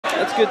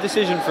That's a good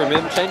decision from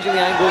him, changing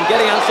the angle and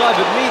getting outside,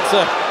 but meets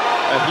a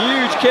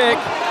huge kick.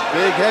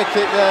 Big head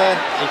kick there.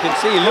 You can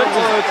see he looked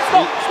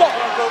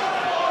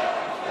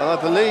and I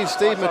believe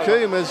Steve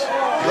McCombe has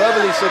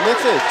verbally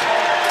submitted.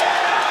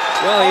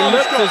 Well, he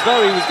looked as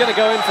though he was going to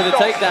go in for the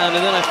takedown,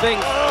 and then I think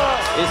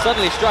it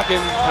suddenly struck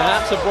him.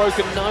 Perhaps a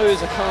broken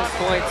nose, I can't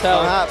quite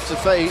tell. Perhaps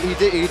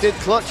he did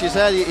clutch his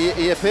head.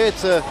 He appeared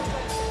to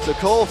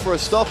call for a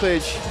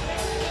stoppage.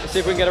 Let's see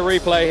if we can get a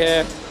replay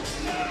here.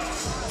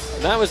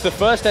 And that was the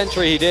first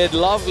entry he did.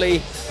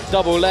 Lovely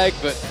double leg,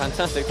 but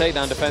fantastic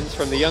takedown defense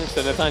from the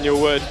youngster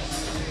Nathaniel Wood.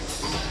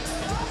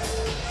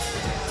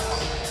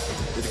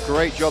 Did a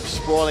great job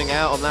sprawling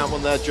out on that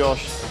one there,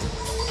 Josh.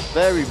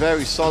 Very,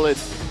 very solid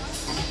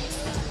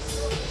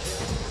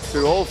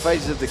through all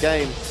phases of the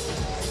game.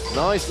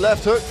 Nice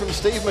left hook from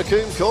Steve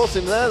McCombe, caught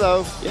him there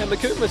though. Yeah,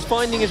 McCombe was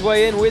finding his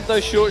way in with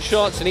those short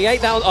shots, and he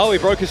ate that. Oh, he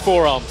broke his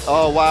forearm.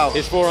 Oh wow.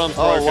 His forearm's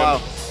broken. Oh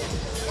wow.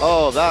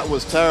 Oh, that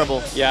was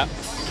terrible. Yeah.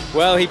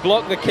 Well, he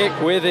blocked the kick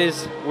with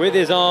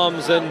his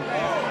arms, and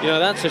you know,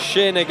 that's a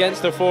shin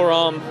against the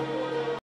forearm.